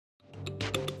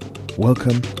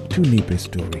Welcome to Nipe's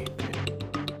Story.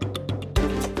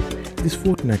 This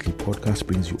fortnightly podcast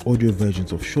brings you audio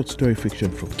versions of short story fiction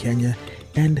from Kenya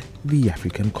and the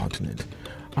African continent.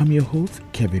 I'm your host,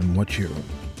 Kevin Mwachiro.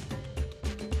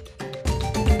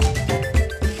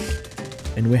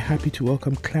 And we're happy to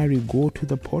welcome Clarie to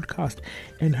the podcast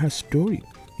and her story.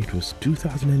 It was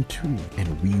 2002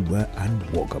 and we were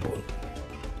unwalkable.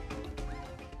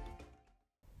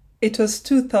 It was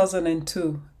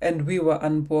 2002 and we were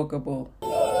unbwogable.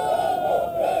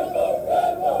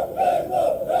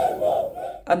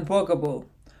 Unbwogable.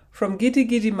 From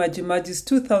Gidi Maji's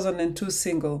 2002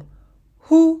 single,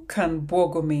 Who Can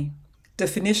Bwogo Me?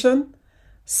 Definition: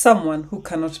 someone who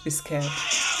cannot be scared.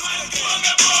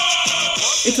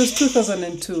 It was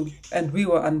 2002 and we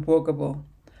were unbwogable.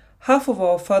 Half of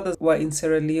our fathers were in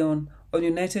Sierra Leone on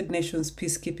United Nations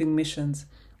peacekeeping missions,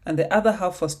 and the other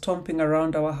half was stomping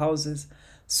around our houses,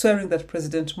 swearing that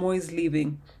President Moi's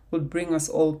leaving would bring us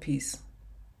all peace.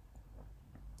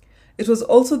 It was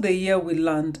also the year we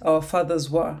learned our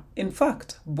fathers were, in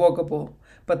fact, bwogable,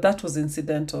 but that was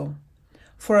incidental.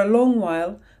 For a long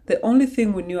while, the only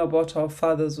thing we knew about our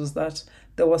fathers was that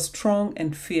they were strong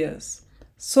and fierce,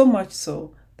 so much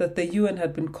so that the UN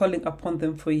had been calling upon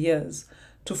them for years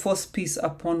to force peace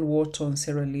upon war-torn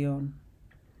Sierra Leone.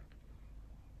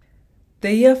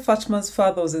 The year Fatma's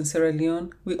father was in Sierra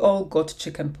Leone, we all got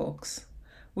chickenpox.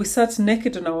 We sat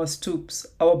naked on our stoops,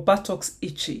 our buttocks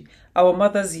itchy, our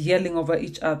mothers yelling over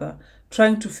each other,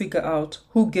 trying to figure out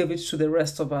who gave it to the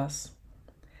rest of us.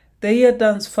 The year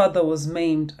Dan's father was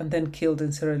maimed and then killed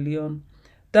in Sierra Leone,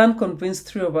 Dan convinced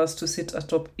three of us to sit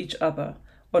atop each other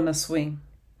on a swing.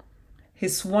 He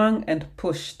swung and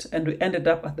pushed, and we ended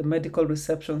up at the medical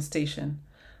reception station,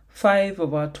 5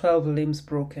 of our 12 limbs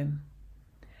broken.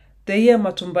 The year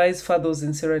Matumbai's father was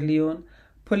in Sierra Leone,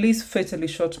 police fatally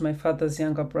shot my father's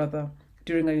younger brother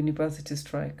during a university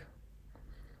strike.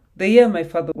 The year my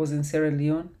father was in Sierra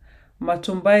Leone,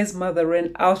 Matumbai's mother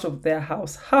ran out of their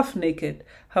house half naked,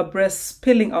 her breast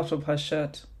spilling out of her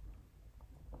shirt.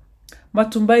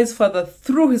 Matumbai's father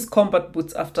threw his combat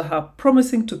boots after her,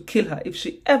 promising to kill her if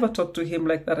she ever talked to him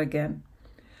like that again.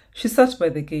 She sat by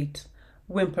the gate,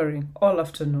 whimpering all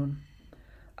afternoon.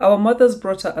 Our mothers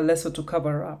brought her a lesson to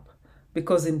cover up,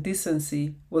 because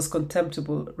indecency was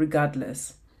contemptible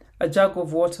regardless. A jug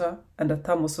of water and a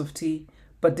thermos of tea,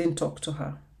 but didn't talk to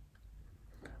her.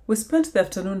 We spent the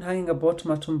afternoon hanging about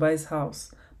Matumbai's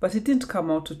house, but he didn't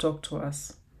come out to talk to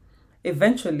us.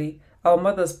 Eventually, our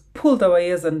mothers pulled our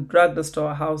ears and dragged us to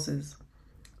our houses.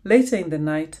 Later in the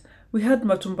night, we heard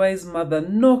Matumbai's mother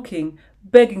knocking,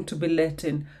 begging to be let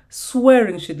in,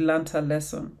 swearing she'd learnt her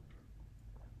lesson.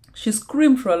 She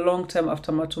screamed for a long time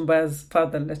after Matumbai's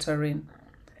father let her in.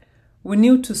 We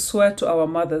knew to swear to our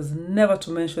mothers never to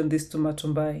mention this to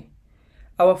Matumbai.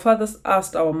 Our fathers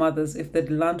asked our mothers if they'd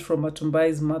learned from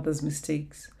Matumbai's mother's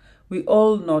mistakes. We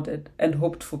all nodded and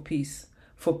hoped for peace,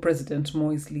 for President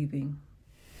Moi's leaving.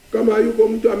 Kama yuko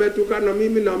mtu ametukana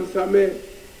mimi namsamehe,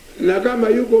 na kama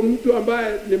yuko mtu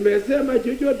ambaye nimesema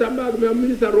chochote ambaye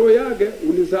kimeumiza roho yake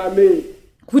unisamehe.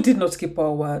 We did not keep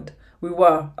our word. We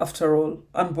were, after all,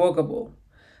 unbwogable.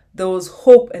 There was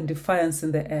hope and defiance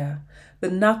in the air. The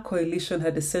NAC coalition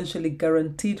had essentially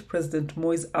guaranteed President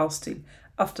Moi's ousting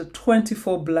after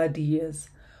 24 bloody years.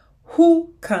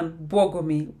 Who Can Bwogo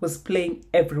Me was playing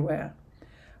everywhere.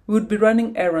 We would be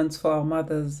running errands for our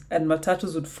mothers, and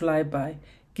matatus would fly by,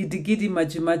 Gidi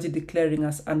Maji declaring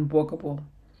us unbwogable.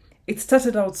 It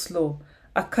started out slow,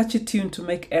 a catchy tune to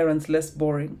make errands less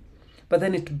boring, but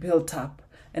then it built up,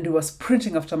 and we were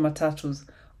sprinting after matatus,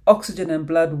 oxygen and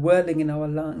blood whirling in our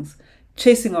lungs,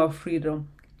 chasing our freedom,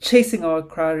 chasing our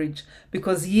courage,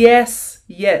 because yes,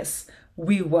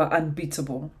 we were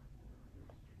unbeatable.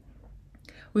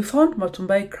 We found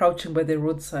Matumbai crouching by the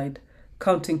roadside,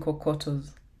 counting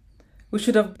kokotos. We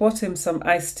should have bought him some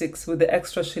ice sticks with the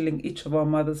extra shilling each of our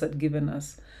mothers had given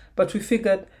us, but we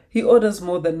figured he owed us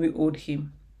more than we owed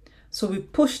him. So we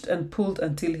pushed and pulled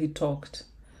until he talked.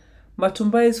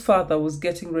 Matumbai's father was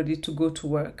getting ready to go to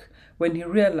work when he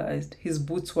realized his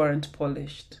boots weren't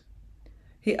polished.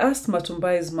 He asked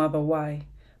Matumbai's mother why,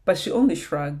 but she only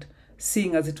shrugged,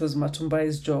 seeing as it was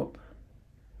Matumbai's job.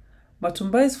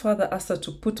 Matumbai's father asked her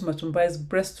to put Matumbai's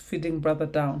breastfeeding brother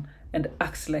down and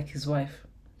act like his wife.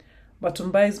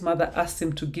 Matumbai's mother asked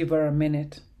him to give her a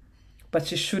minute, but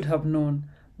she should have known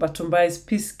Matumbai's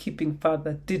peacekeeping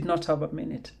father did not have a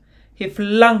minute. He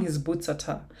flung his boots at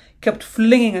her, kept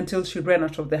flinging until she ran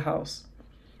out of the house.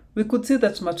 We could see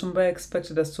that Matumbai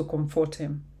expected us to comfort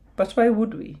him, but why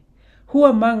would we? Who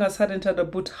among us hadn't had a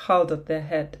boot hurled at their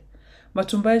head?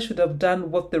 Matumbai should have done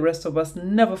what the rest of us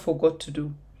never forgot to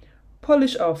do.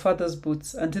 polish our father's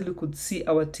boots until we could see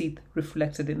our teeth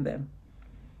reflected in them.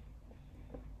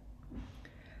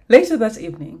 Later that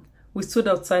evening, we stood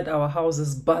outside our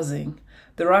houses buzzing,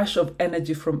 the rush of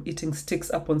energy from eating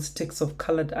sticks upon sticks of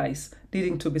colored ice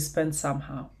needing to be spent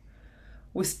somehow.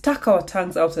 We stuck our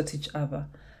tongues out at each other,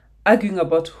 arguing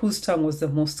about whose tongue was the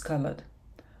most colored.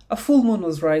 A full moon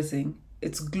was rising,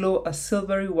 its glow a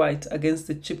silvery white against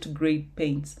the chipped grey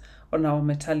paints on our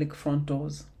metallic front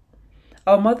doors.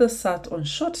 Our mothers sat on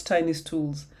short tiny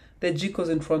stools, their jikos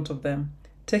in front of them,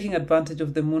 taking advantage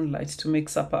of the moonlight to make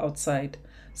supper outside,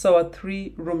 so our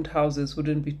 3-roomed houses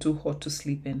wouldn't be too hot to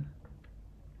sleep in.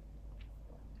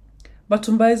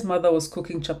 Matumbai's mother was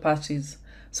cooking chapatis,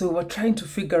 so we were trying to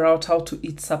figure out how to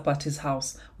eat supper at his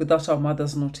house without our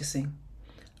mothers noticing.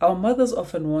 Our mothers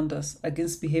often warned us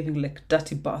against behaving like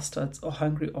dirty bastards or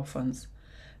hungry orphans.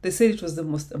 They said it was the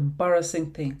most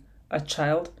embarrassing thing a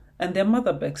child, and their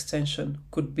mother by extension,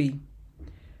 could be.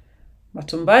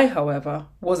 Matumbai, however,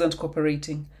 wasn't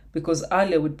cooperating because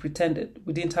earlier we'd pretended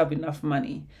we didn't have enough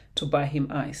money to buy him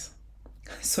ice.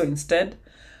 So instead,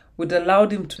 we'd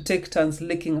allowed him to take turns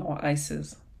licking our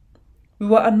ices. We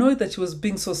were annoyed that he was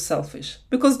being so selfish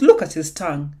because look at his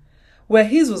tongue. Where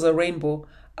his was a rainbow,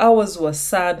 ours were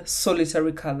sad,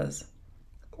 solitary colors.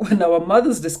 When our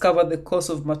mothers discovered the cause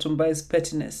of Matumbai's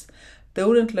pettiness, they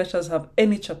wouldn't let us have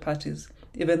any chapatis,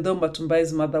 even though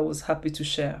Matumbai's mother was happy to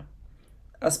share.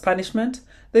 As punishment,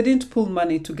 they didn't pull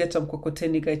money to get a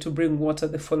mkokoteni guy to bring water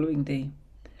the following day.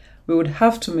 We would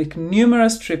have to make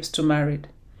numerous trips to Married,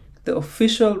 the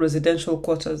official residential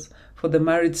quarters for the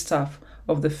married staff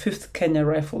of the 5th Kenya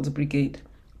Rifles Brigade,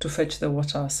 to fetch the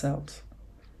water ourselves.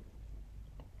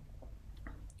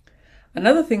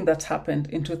 Another thing that happened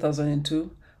in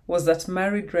 2002 was that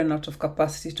Married ran out of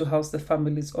capacity to house the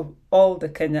families of all the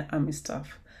Kenya Army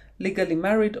staff, legally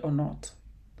married or not.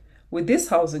 With this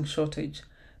housing shortage,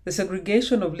 the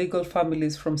segregation of legal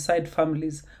families from side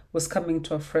families was coming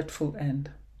to a fretful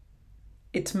end.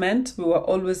 It meant we were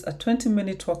always a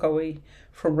 20-minute walk away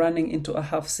from running into a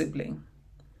half-sibling.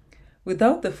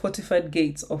 Without the fortified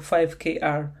gates of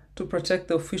 5KR to protect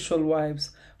the official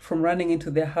wives from running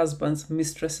into their husbands,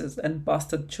 mistresses, and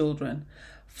bastard children,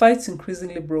 fights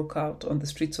increasingly broke out on the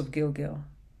streets of Gilgil.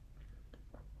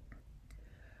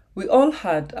 We all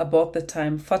heard about the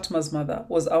time Fatma's mother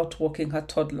was out walking her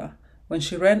toddler when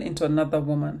she ran into another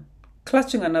woman,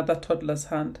 clutching another toddler's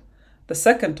hand, the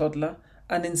second toddler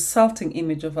an insulting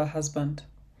image of her husband.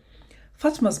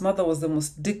 Fatma's mother was the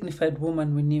most dignified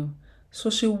woman we knew, so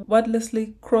she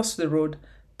wordlessly crossed the road,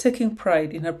 taking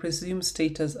pride in her presumed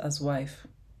status as wife.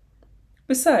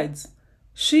 Besides,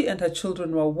 she and her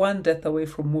children were one death away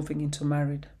from moving into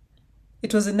Married.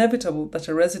 It was inevitable that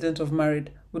a resident of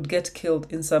Married would get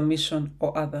killed in some mission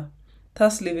or other,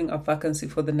 thus leaving a vacancy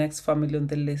for the next family on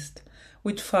the list,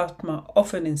 which Fatma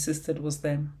often insisted was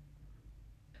them.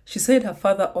 She said her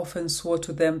father often swore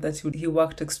to them that he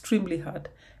worked extremely hard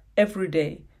every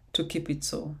day to keep it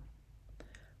so.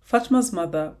 Fatma's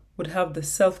mother would have the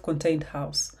self-contained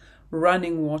house,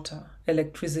 running water,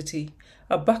 electricity,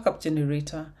 a backup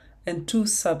generator, and 2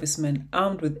 servicemen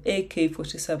armed with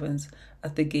AK-47s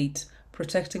at the gate,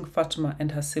 protecting Fatma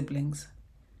and her siblings.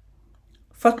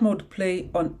 Fatma would play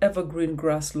on evergreen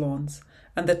grass lawns,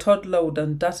 and the toddler would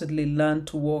undoubtedly learn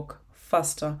to walk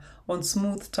faster on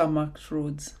smooth tarmac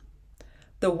roads.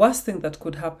 The worst thing that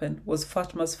could happen was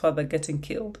Fatma's father getting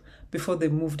killed before they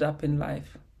moved up in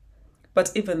life.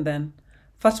 But even then,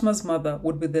 Fatma's mother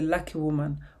would be the lucky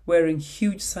woman wearing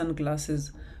huge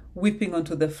sunglasses, weeping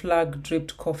onto the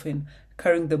flag-draped coffin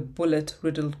carrying the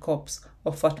bullet-riddled corpse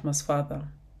of Fatma's father.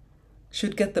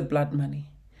 She'd get the blood money.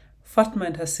 Fatma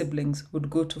and her siblings would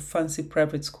go to fancy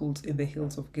private schools in the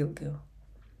hills of Gilgil.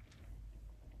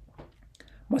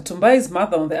 Matumbai's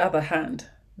mother, on the other hand,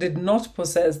 did not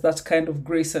possess that kind of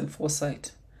grace and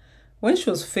foresight. When she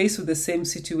was faced with the same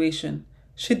situation,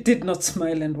 she did not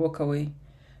smile and walk away.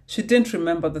 She didn't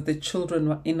remember that the children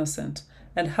were innocent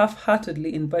and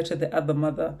half-heartedly invited the other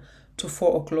mother to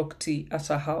 4 o'clock tea at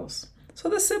her house, so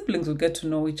the siblings would get to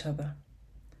know each other.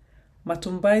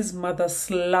 Matumbai's mother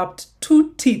slapped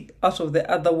 2 teeth out of the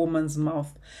other woman's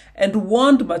mouth and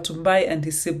warned Matumbai and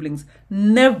his siblings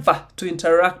never to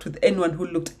interact with anyone who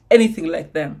looked anything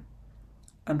like them.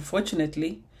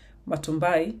 Unfortunately,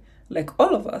 Matumbai, like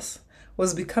all of us,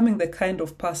 was becoming the kind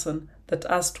of person that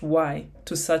asked why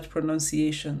to such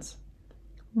pronunciations.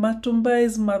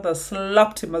 Matumbai's mother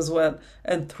slapped him as well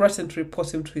and threatened to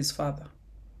report him to his father.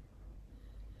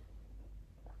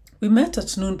 We met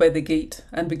at noon by the gate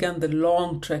and began the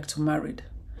long trek to Married.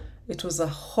 It was a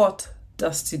hot,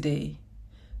 dusty day.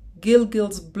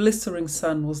 Gilgil's blistering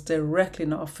sun was directly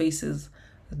in our faces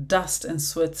dust and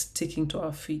sweat sticking to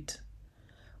our feet.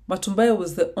 Matumbai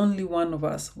was the only one of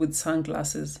us with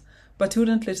sunglasses, but he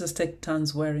wouldn't let us take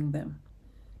turns wearing them.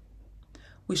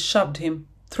 We shoved him,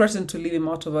 threatened to leave him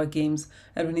out of our games,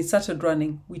 and when he started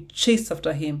running, we chased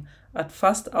after him, at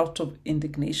first out of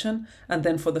indignation and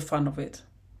then for the fun of it.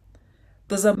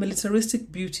 There's a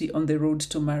militaristic beauty on the road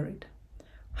to married.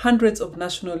 Hundreds of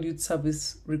National Youth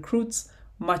Service recruits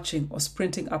marching or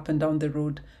sprinting up and down the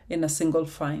road in a single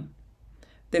file.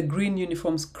 Their green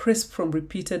uniforms crisp from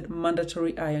repeated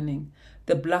mandatory ironing,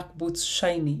 the black boots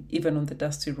shiny even on the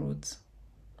dusty roads.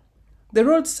 The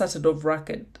road started off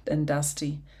ragged and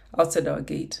dusty outside our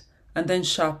gate, and then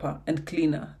sharper and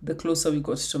cleaner the closer we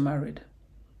got to married.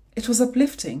 It was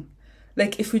uplifting.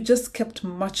 Like if we just kept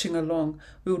marching along,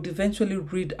 we would eventually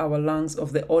rid our lungs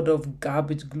of the odor of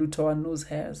garbage glued to our nose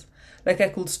hairs. Like I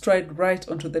could stride right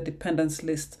onto the dependents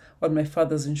list on my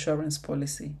father's insurance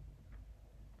policy.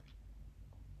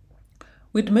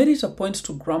 We'd made it a point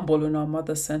to grumble when our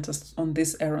mother sent us on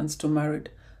these errands to married,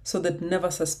 so they'd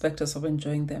never suspect us of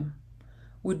enjoying them.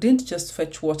 We didn't just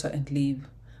fetch water and leave.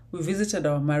 We visited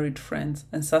our married friends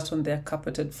and sat on their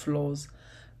carpeted floors,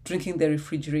 drinking their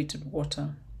refrigerated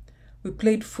water. We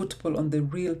played football on the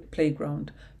real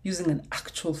playground, using an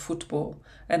actual football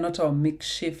and not our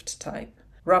makeshift type.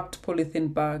 Wrapped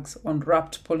polythene bags on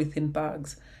wrapped polythene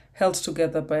bags, held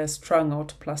together by a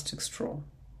strung-out plastic straw.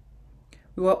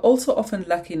 We were also often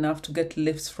lucky enough to get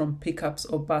lifts from pickups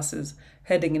or buses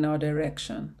heading in our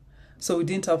direction, so we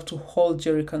didn't have to haul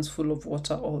jerrycans full of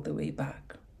water all the way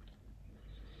back.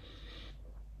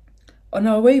 On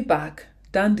our way back,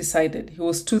 Dan decided he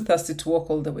was too thirsty to walk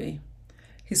all the way.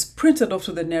 He sprinted off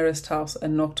to the nearest house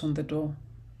and knocked on the door.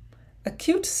 A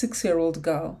cute 6-year-old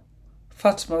girl,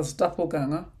 Fatma's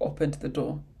doppelganger, opened the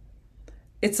door.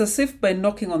 It's as if by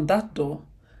knocking on that door,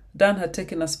 Dan had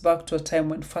taken us back to a time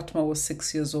when Fatma was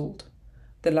 6 years old.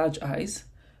 The large eyes,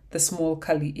 the small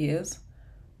curly ears,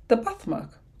 the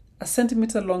birthmark, 1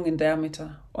 centimeter long in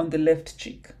diameter, on the left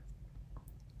cheek.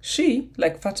 She,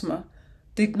 like Fatma,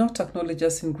 did not acknowledge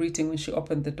us in greeting when she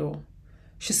opened the door.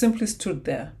 She simply stood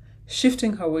there,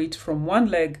 shifting her weight from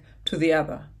one leg to the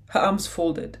other, her arms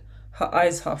folded, her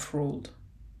eyes half rolled.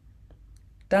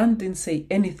 Dan didn't say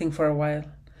anything for a while,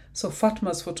 so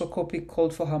Fatma's photocopy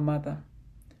called for her mother.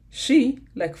 She,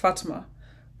 like Fatma,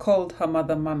 called her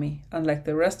mother Mummy, unlike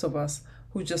the rest of us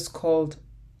who just called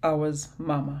ours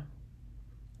Mama.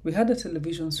 We had a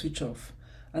television switch off,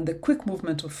 and the quick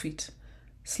movement of feet,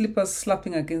 slippers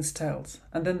slapping against tiles,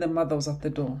 and then the mother was at the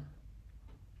door.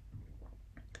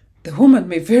 The woman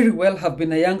may very well have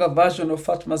been a younger version of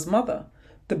Fatma's mother,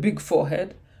 the big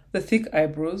forehead, the thick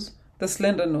eyebrows, the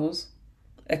slender nose,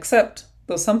 except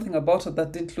there was something about her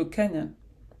that didn't look Kenyan.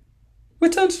 We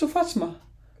turned to Fatma,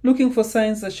 looking for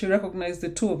signs that she recognized the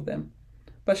two of them,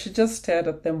 but she just stared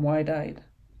at them wide-eyed.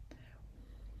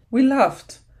 We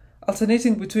laughed,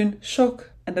 alternating between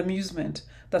shock and amusement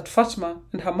that Fatma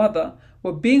and her mother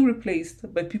were being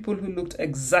replaced by people who looked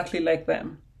exactly like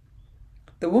them.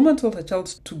 The woman told her child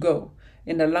to go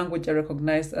in a language I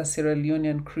recognized as Sierra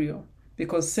Leonean Creole,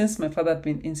 because since my father had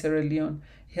been in Sierra Leone,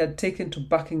 he had taken to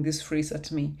barking this phrase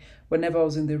at me whenever I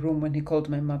was in the room when he called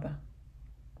my mother.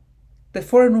 The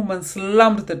foreign woman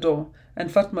slammed the door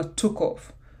and Fatma took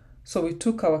off, so we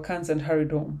took our cans and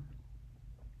hurried home.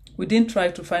 We didn't try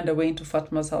to find a way into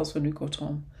Fatma's house when we got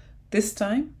home. This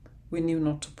time, we knew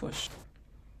not to push.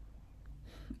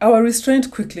 Our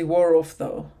restraint quickly wore off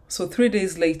though, so 3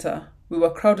 days later, we were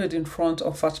crowded in front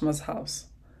of Fatma's house.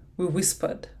 We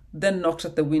whispered, then knocked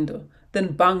at the window,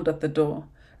 then banged at the door,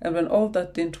 and when all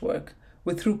that didn't work,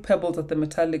 we threw pebbles at the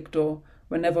metallic door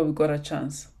whenever we got a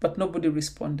chance, but nobody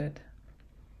responded.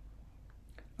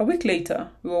 A week later,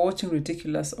 we were watching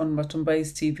Ridiculous on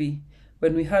Matumbai's TV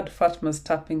when we heard Fatma's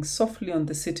tapping softly on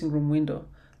the sitting room window,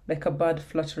 like a bird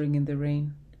fluttering in the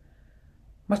rain.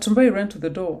 Matumbai ran to the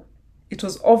door. It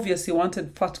was obvious he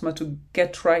wanted Fatma to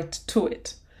get right to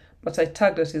it, but I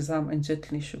tugged at his arm and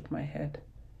gently shook my head.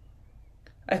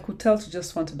 I could tell she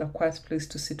just wanted a quiet place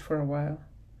to sit for a while.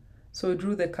 So we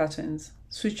drew the curtains,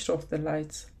 switched off the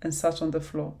lights, and sat on the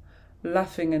floor,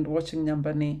 laughing and watching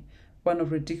Nyambane, one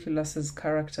of Ridiculous's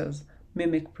characters,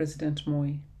 mimic President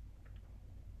Moi.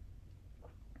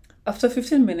 After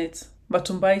 15 minutes,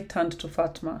 Matumbai turned to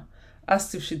Fatma,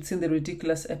 asked if she'd seen the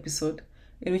Ridiculous episode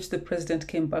in which the president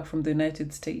came back from the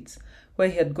United States, where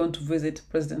he had gone to visit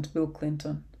President Bill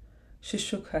Clinton. She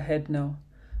shook her head no,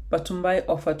 but Matumbai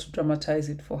offered to dramatize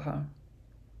it for her.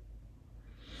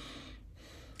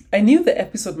 I knew the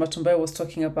episode Matumbai was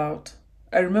talking about.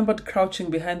 I remembered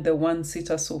crouching behind the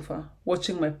one-seater sofa,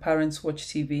 watching my parents watch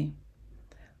TV.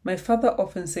 My father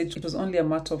often said it was only a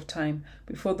matter of time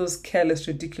before those careless,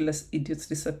 ridiculous idiots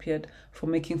disappeared for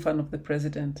making fun of the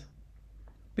president.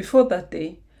 Before that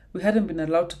day, we hadn't been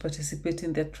allowed to participate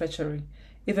in their treachery,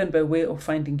 even by way of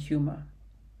finding humor.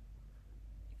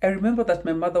 I remember that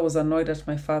my mother was annoyed at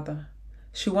my father.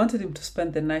 She wanted him to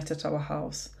spend the night at our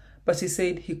house, but he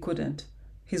said he couldn't.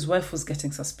 His wife was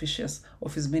getting suspicious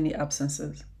of his many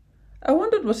absences. I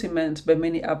wondered what he meant by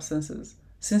many absences,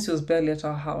 since he was barely at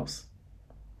our house.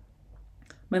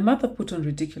 My mother put on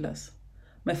ridiculous.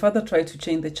 My father tried to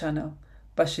change the channel,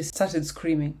 but she started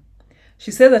screaming. She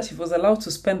said that if he was allowed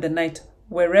to spend the night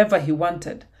wherever he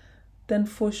wanted, then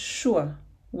for sure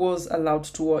was allowed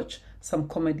to watch some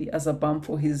comedy as a balm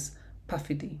for his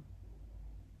perfidy.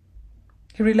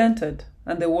 He relented,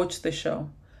 and they watched the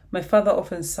show, my father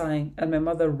often sighing and my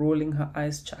mother rolling her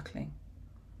eyes chuckling.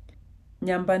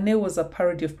 Nyambane was a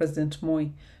parody of President Moi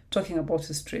talking about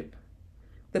his trip.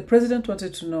 The president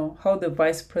wanted to know how the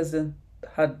vice president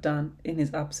had done in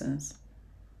his absence.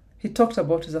 He talked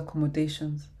about his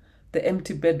accommodations, the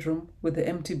empty bedroom with the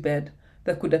empty bed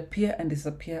that could appear and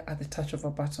disappear at the touch of a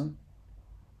button.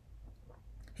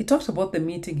 He talked about the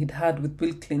meeting he'd had with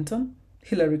Bill Clinton,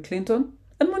 Hillary Clinton,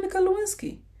 and Monica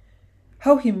Lewinsky.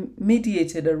 How he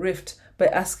mediated a rift by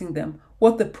asking them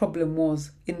what the problem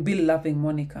was in Bill loving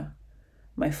Monica.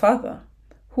 My father,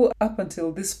 who up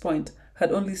until this point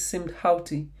had only seemed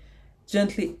haughty,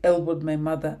 gently elbowed my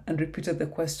mother and repeated the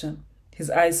question, his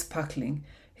eyes sparkling,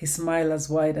 his smile as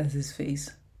wide as his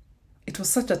face. It was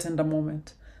such a tender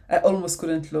moment. I almost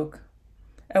couldn't look.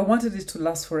 I wanted it to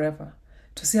last forever,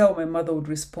 to see how my mother would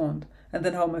respond, and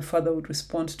then how my father would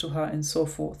respond to her, and so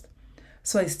forth.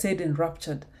 So I stayed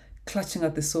enraptured, clutching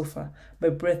at the sofa, my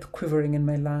breath quivering in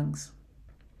my lungs.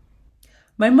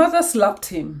 My mother slapped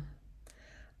him.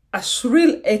 A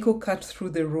shrill echo cut through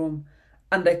the room,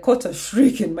 and I caught a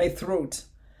shriek in my throat.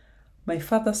 My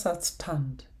father sat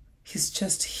stunned, his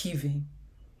chest heaving.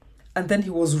 And then he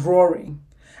was roaring,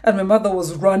 and my mother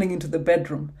was running into the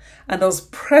bedroom, and I was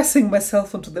pressing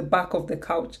myself onto the back of the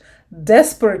couch,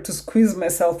 desperate to squeeze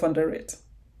myself under it.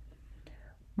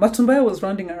 Matumbai was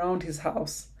running around his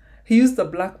house. He used a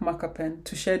black marker pen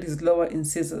to shade his lower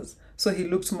incisors, so he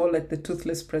looked more like the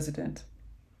toothless president.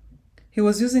 He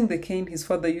was using the cane his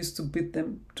father used to beat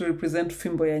them to represent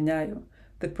Fimbo ya Nyayo,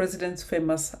 the president's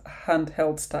famous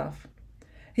handheld staff.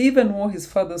 He even wore his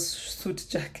father's suit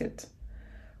jacket.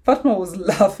 Fatma was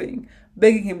laughing,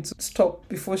 begging him to stop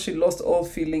before she lost all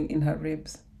feeling in her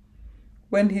ribs.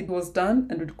 When he was done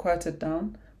and we'd quieted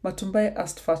down, Matumbai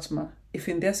asked Fatma if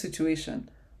in their situation,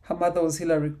 her mother was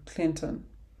Hillary Clinton.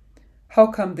 How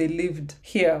come they lived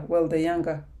here while the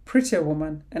younger, prettier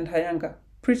woman and her younger,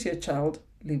 prettier child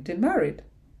lived and married?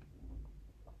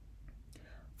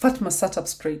 Fatma sat up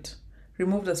straight,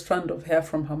 removed a strand of hair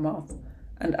from her mouth,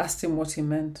 and asked him what he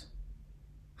meant.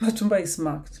 Matumbai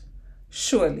smirked.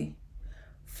 Surely.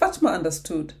 Fatma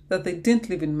understood that they didn't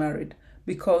live in married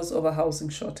because of a housing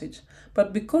shortage,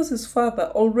 but because his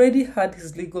father already had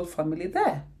his legal family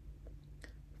there.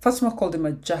 Fatma called him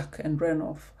a jack and ran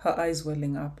off, her eyes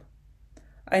welling up.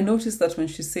 I noticed that when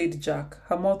she said jack,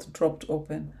 her mouth dropped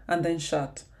open and then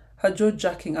shut, her jaw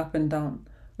jacking up and down,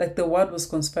 like the word was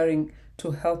conspiring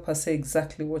to help her say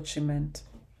exactly what she meant.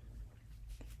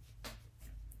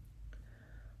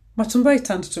 Matumbai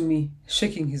turned to me,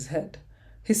 shaking his head,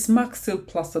 his smirk still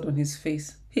plastered on his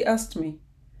face. He asked me,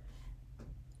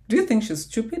 "Do you think she's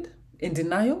stupid, in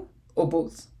denial, or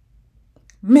both?"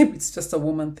 "Maybe it's just a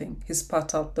woman thing." He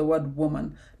spat out the word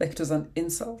woman like it was an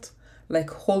insult, like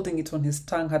holding it on his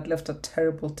tongue had left a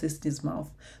terrible taste in his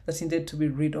mouth that he needed to be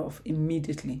rid of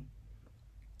immediately.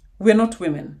 "We're not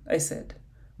women," I said.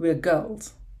 "We're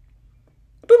girls."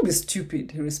 "Don't be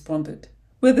stupid," he responded.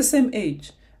 "We're the same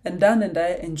age, and Dan and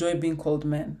I enjoy being called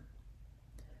men."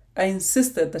 I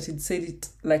insisted that he'd said it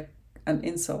like an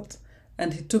insult,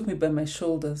 and he took me by my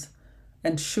shoulders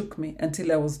and shook me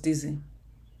until I was dizzy.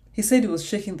 He said he was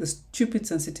shaking the stupid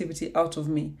sensitivity out of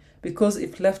me because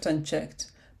if left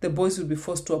unchecked, the boys would be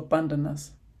forced to abandon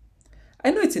us.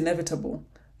 I know it's inevitable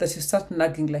that you start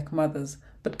nagging like mothers,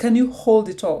 but can you hold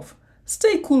it off?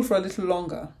 Stay cool for a little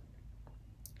longer.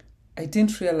 I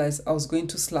didn't realize I was going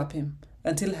to slap him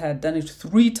until I had done it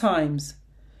 3 times.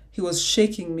 He was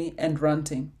shaking me and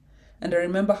ranting, and I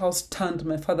remember how stunned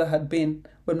my father had been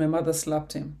when my mother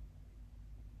slapped him.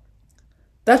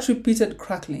 That repeated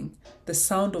crackling, the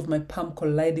sound of my palm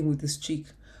colliding with his cheek,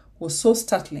 was so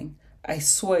startling, I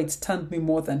swore it stunned me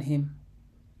more than him.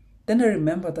 Then I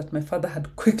remembered that my father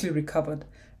had quickly recovered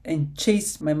and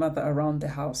chased my mother around the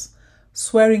house,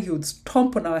 swearing he would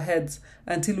stomp on our heads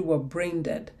until we were brain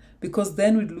dead, because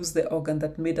then we'd lose the organ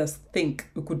that made us think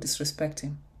we could disrespect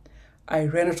him. I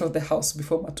ran out of the house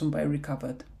before Matumbai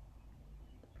recovered.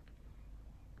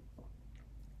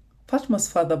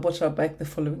 Fatma's father bought her a bike the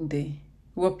following day.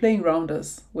 We were playing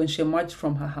rounders when she emerged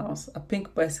from her house, a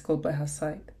pink bicycle by her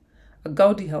side, a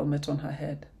Gaudi helmet on her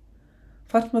head.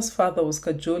 Fatma's father was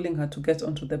cajoling her to get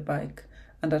onto the bike,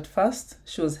 and at first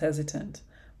she was hesitant,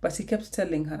 but he kept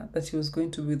telling her that he was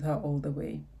going to be with her all the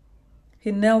way.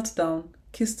 He knelt down,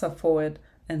 kissed her forehead,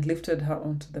 and lifted her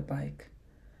onto the bike.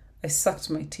 I sucked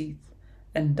my teeth,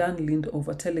 and Dan leaned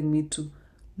over, telling me to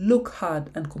look hard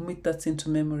and commit that scene to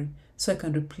memory so I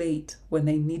can replay it when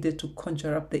I needed to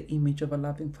conjure up the image of a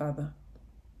loving father.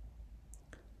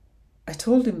 I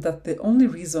told him that the only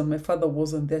reason my father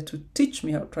wasn't there to teach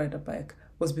me how to ride a bike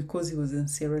was because he was in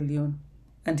Sierra Leone,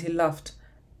 and he laughed,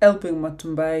 helping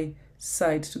Matumbai's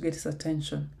side to get his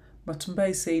attention.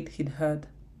 Matumbai said he'd heard.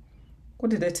 "What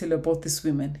did I tell you about these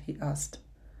women?" he asked.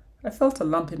 I felt a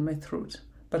lump in my throat,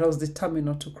 but I was determined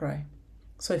not to cry,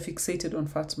 so I fixated on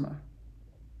Fatma.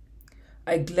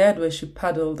 I glared where she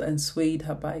paddled and swayed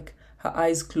her bike, her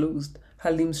eyes closed,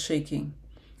 her limbs shaking.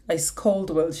 I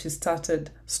scolded while she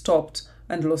started, stopped,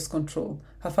 and lost control,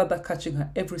 her father catching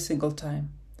her every single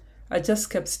time. I just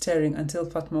kept staring until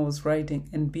Fatma was riding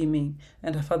and beaming,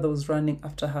 and her father was running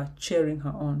after her, cheering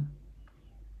her on.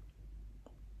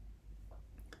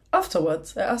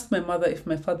 Afterwards, I asked my mother if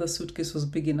my father's suitcase was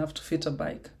big enough to fit a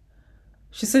bike.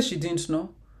 She said she didn't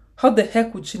know. How the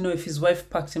heck would she know if his wife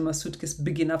packed him a suitcase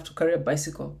big enough to carry a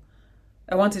bicycle?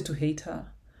 I wanted to hate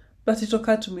her, but it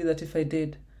occurred to me that if I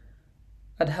did,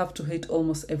 I'd have to hate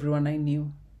almost everyone I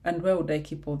knew, and where would I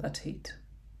keep all that hate?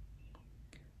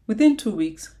 Within 2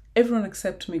 weeks, everyone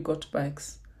except me got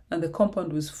bikes, and the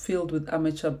compound was filled with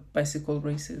amateur bicycle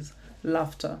races,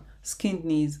 laughter, skinned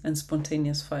knees, and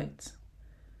spontaneous fights.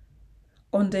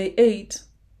 On day 8,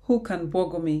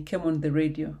 Unbwogable came on the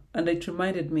radio, and it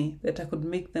reminded me that I could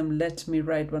make them let me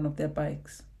ride one of their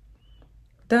bikes.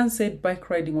 Dan said bike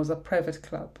riding was a private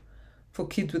club for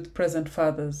kids with present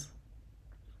fathers.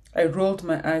 I rolled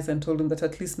my eyes and told him that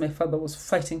at least my father was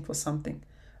fighting for something,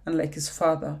 unlike his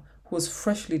father, who was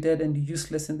freshly dead and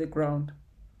useless in the ground.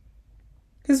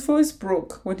 His voice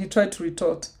broke when he tried to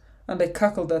retort, and I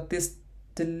cackled at this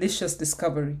delicious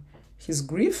discovery. His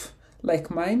grief, like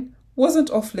mine,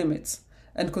 wasn't off limits,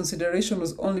 and consideration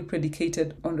was only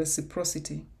predicated on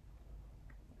reciprocity.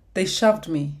 They shoved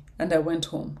me, and I went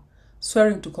home,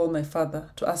 swearing to call my father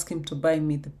to ask him to buy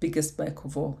me the biggest bike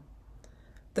of all.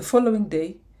 The following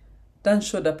day, Dan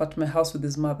showed up at my house with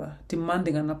his mother,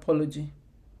 demanding an apology.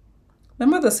 My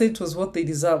mother said it was what they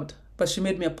deserved, but she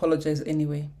made me apologize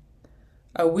anyway.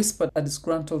 I whispered a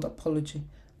disgruntled apology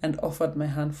and offered my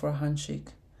hand for a handshake.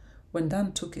 When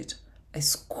Dan took it, I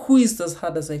squeezed as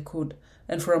hard as I could,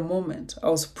 and for a moment I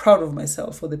was proud of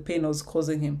myself for the pain I was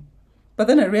causing him. But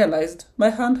then I realized my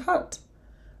hand hurt.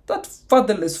 That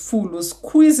fatherless fool was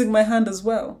squeezing my hand as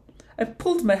well. I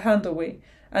pulled my hand away,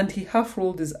 and he half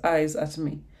rolled his eyes at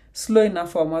me, slow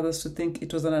enough for our mothers to think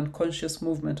it was an unconscious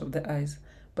movement of the eyes,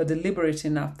 but deliberate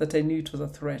enough that I knew it was a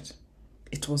threat.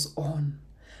 It was on.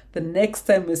 The next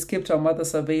time we escaped our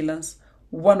mother's surveillance,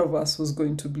 one of us was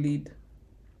going to bleed.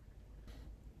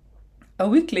 A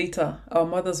week later, our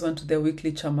mothers went to their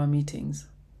weekly chama meetings.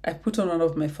 I put on one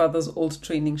of my father's old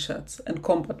training shirts and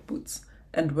combat boots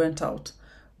and went out,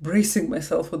 bracing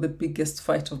myself for the biggest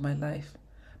fight of my life.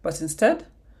 But instead,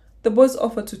 the boys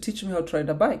offered to teach me how to ride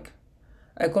a bike.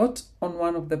 I got on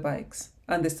one of the bikes,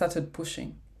 and they started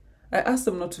pushing. I asked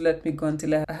them not to let me go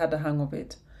until I had a hang of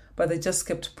it, but they just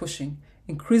kept pushing,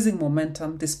 increasing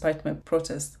momentum despite my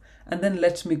protest, and then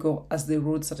let me go as the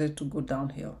road started to go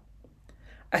downhill.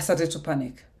 I started to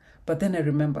panic, but then I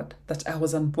remembered that I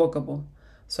was unbwogable,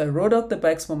 so I rode out the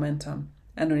bike's momentum,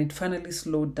 and when it finally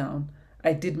slowed down,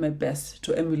 I did my best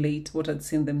to emulate what I'd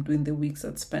seen them do in the weeks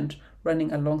I'd spent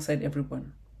running alongside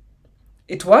everyone.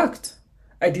 It worked!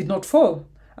 I did not fall,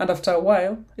 and after a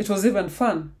while, it was even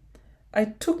fun. I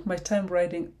took my time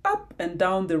riding up and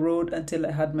down the road until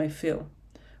I had my fill.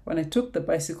 When I took the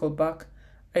bicycle back,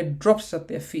 I dropped it at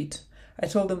their feet. I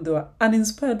told them they were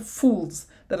uninspired fools,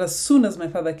 that as soon as my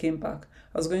father came back,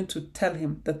 I was going to tell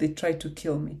him that they tried to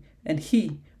kill me, and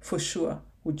he, for sure,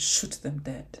 would shoot them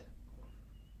dead.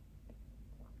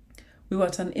 We were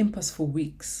at an impasse for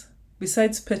weeks.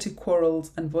 Besides petty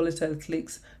quarrels and volatile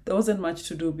cliques, there wasn't much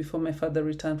to do before my father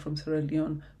returned from Sierra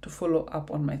Leone to follow up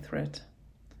on my threat.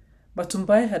 But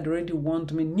Tumbai had already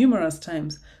warned me numerous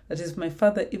times that if my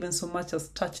father even so much as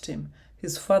touched him,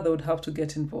 his father would have to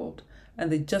get involved,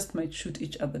 and they just might shoot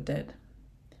each other dead.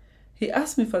 He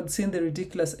asked me if I'd seen the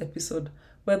ridiculous episode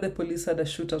where the police had a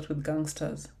shootout with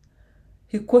gangsters.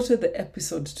 He quoted the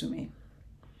episode to me.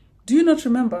 Do you not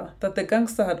remember that the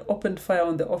gangster had opened fire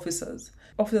on the officers?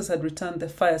 Officers had returned the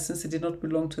fire since it did not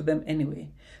belong to them anyway.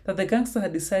 That the gangster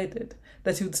had decided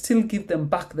that he would still give them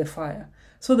back the fire.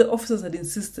 So the officers had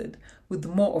insisted with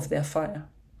more of their fire.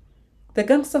 The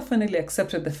gangster finally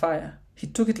accepted the fire. He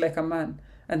took it like a man,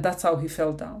 and that's how he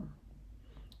fell down.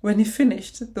 When he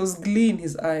finished, there was glee in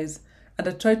his eyes, and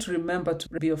I tried to remember to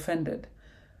be offended.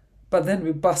 But then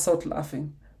we burst out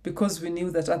laughing, because we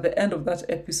knew that at the end of that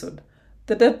episode,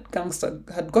 the dead gangster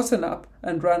had gotten up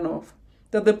and ran off,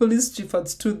 that the police chief had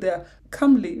stood there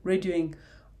calmly radioing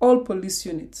all police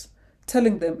units,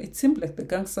 telling them it seemed like the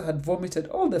gangster had vomited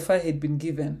all the fire he'd been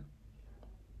given.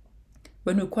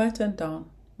 When we quietened down,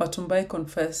 Matumbai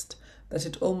confessed that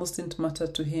it almost didn't matter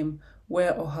to him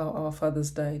where or how our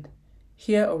fathers died.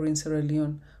 Here or in Sierra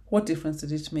Leone, what difference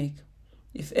did it make?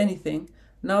 If anything,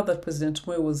 now that President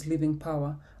Moi was leaving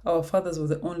power, our fathers were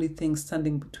the only thing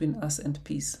standing between us and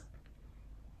peace.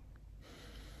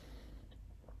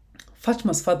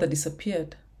 Fatma's father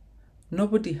disappeared.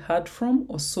 Nobody heard from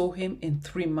or saw him in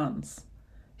 3 months.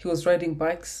 He was riding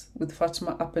bikes with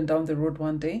Fatma up and down the road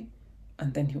one day,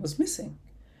 and then he was missing.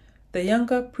 The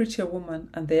younger, prettier woman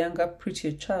and the younger,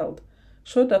 prettier child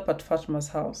showed up at Fatma's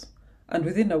house, and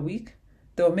within a week,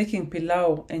 they were making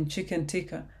pilau and chicken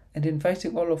tikka and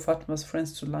inviting all of Fatma's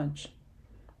friends to lunch.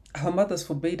 Our mothers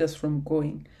forbade us from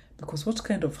going, because what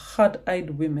kind of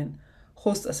hard-eyed women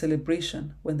host a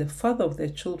celebration when the father of their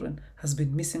children has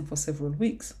been missing for several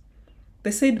weeks?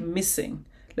 They said missing,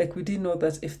 like we didn't know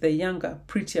that if the younger,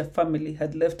 prettier family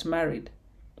had left married,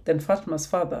 then Fatma's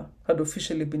father had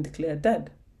officially been declared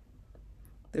dead.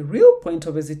 The real point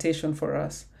of hesitation for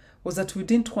us was that we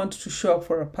didn't want to show up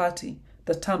for a party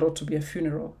that turned out to be a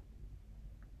funeral.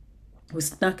 We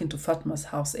snuck into Fatma's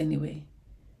house anyway.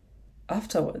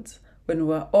 Afterwards, when we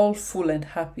were all full and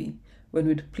happy, when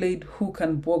we'd played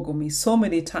Unbwogable so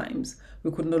many times,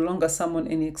 we could no longer summon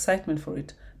any excitement for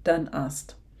it, Dan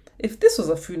asked, if this was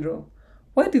a funeral,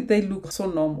 why did they look so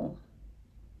normal?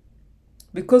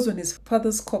 Because when his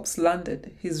father's corpse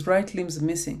landed, his right limbs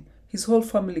missing, his whole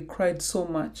family cried so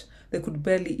much they could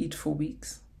barely eat for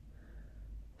weeks.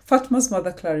 Fatma's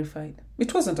mother clarified,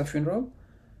 it wasn't a funeral.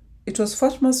 It was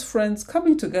Fatma's friends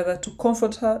coming together to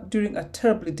comfort her during a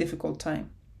terribly difficult time.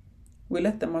 We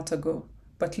let the matter go,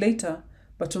 but later,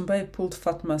 Matumbai pulled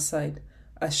Fatma aside,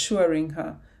 assuring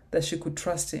her that she could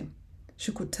trust him.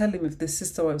 She could tell him if the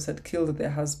sister wives had killed their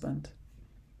husband.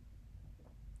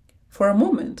 For a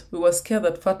moment, we were scared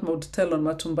that Fatma would tell on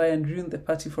Matumbai and ruin the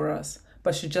party for us,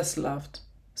 but she just laughed.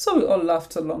 So we all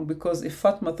laughed along, because if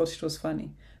Fatma thought it was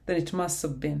funny, then it must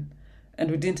have been. And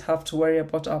we didn't have to worry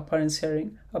about our parents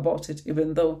hearing about it,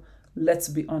 even though, let's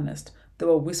be honest, they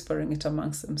were whispering it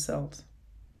amongst themselves.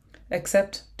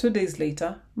 Except 2 days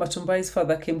later, Matumbai's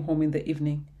father came home in the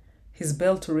evening, his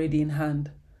belt ready in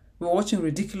hand. We were watching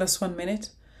Ridiculous one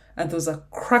minute, and there was a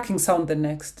cracking sound the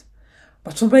next.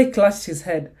 Matumbai clutched his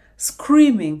head,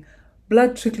 screaming,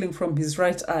 blood trickling from his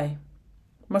right eye.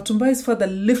 Matumbai's father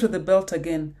lifted the belt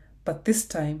again, but this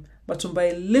time,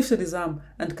 Matumbai lifted his arm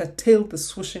and curtailed the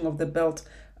swooshing of the belt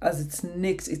as it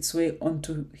snaked its way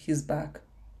onto his back.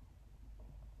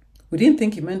 We didn't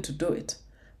think he meant to do it,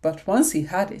 but once he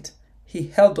had it, he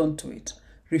held on to it,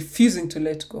 refusing to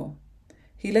let go.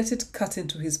 He let it cut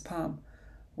into his palm,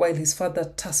 while his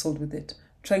father tussled with it,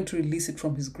 trying to release it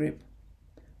from his grip.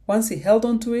 Once he held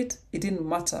on to it, it didn't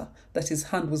matter that his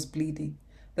hand was bleeding,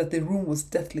 that the room was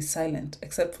deathly silent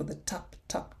except for the tap,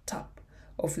 tap, tap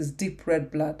of his deep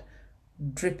red blood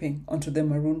dripping onto the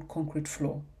maroon concrete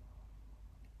floor.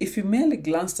 If you merely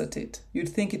glanced at it, you'd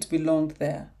think it belonged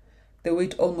there, the way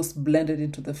it almost blended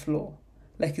into the floor,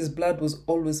 like his blood was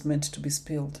always meant to be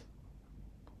spilled.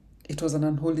 It was an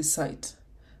unholy sight,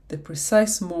 the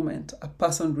precise moment a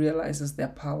person realizes their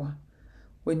power,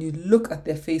 when you look at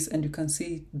their face and you can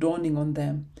see it dawning on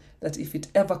them that if it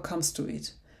ever comes to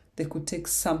it, they could take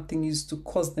something used to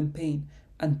cause them pain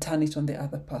and turn it on the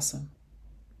other person.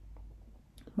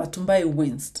 Matumbai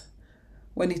winced.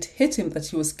 When it hit him that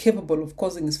he was capable of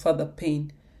causing his father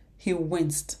pain, he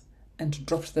winced and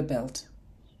dropped the belt.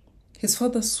 His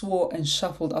father swore and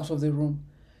shuffled out of the room,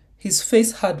 his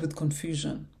face hard with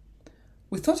confusion.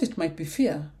 We thought it might be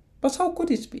fear, but how could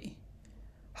it be?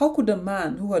 How could a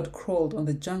man who had crawled on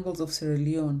the jungles of Sierra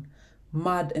Leone,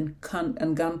 mud and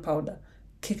gunpowder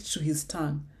kicked to his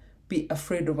tongue, be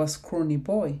afraid of a scrawny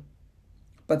boy?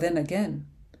 But then again,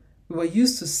 we were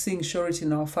used to seeing surety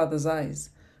in our father's eyes,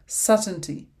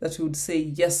 certainty that we would say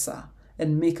yes sir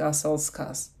and make ourselves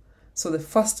scarce. So the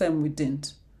first time we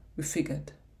didn't, we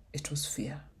figured it was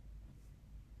fear.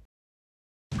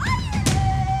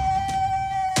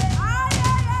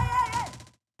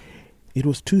 It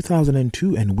was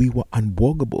 2002 and We Were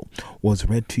Unbwogable was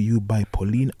read to you by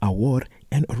Pauline Awor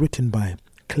and written by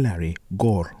Clarie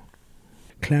Gore.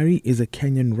 Clarie is a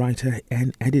Kenyan writer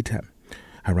and editor.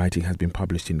 Her writing has been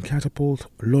published in Catapult,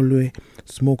 Lolwe,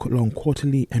 Smoke Long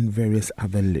Quarterly and various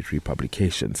other literary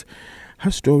publications.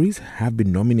 Her stories have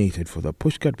been nominated for the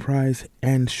Pushcart Prize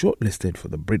and shortlisted for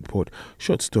the Britport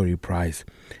Short Story Prize,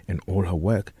 and all her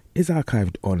work is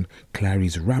archived on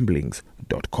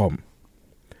clariesramblings.com.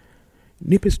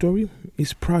 Nipe Story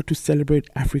is proud to celebrate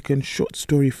African short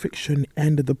story fiction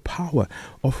and the power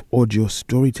of audio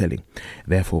storytelling.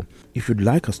 Therefore, if you'd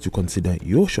like us to consider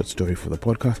your short story for the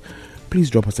podcast,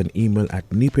 please drop us an email at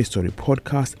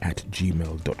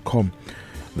nipestorypodcast@gmail.com.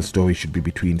 The story should be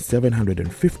between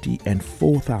 750 and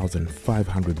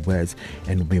 4,500 words,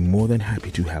 and we'll be more than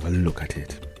happy to have a look at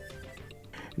it.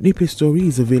 Nipe Story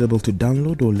is available to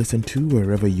download or listen to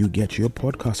wherever you get your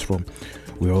podcasts from.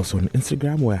 We're also on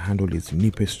Instagram, where our handle is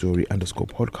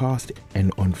nipe_story_podcast,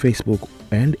 and on Facebook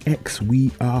and X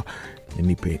we are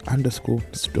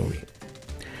nipe_story.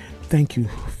 Thank you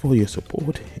for your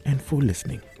support and for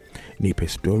listening. Nipe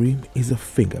Story is a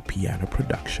Finger Piano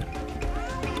production.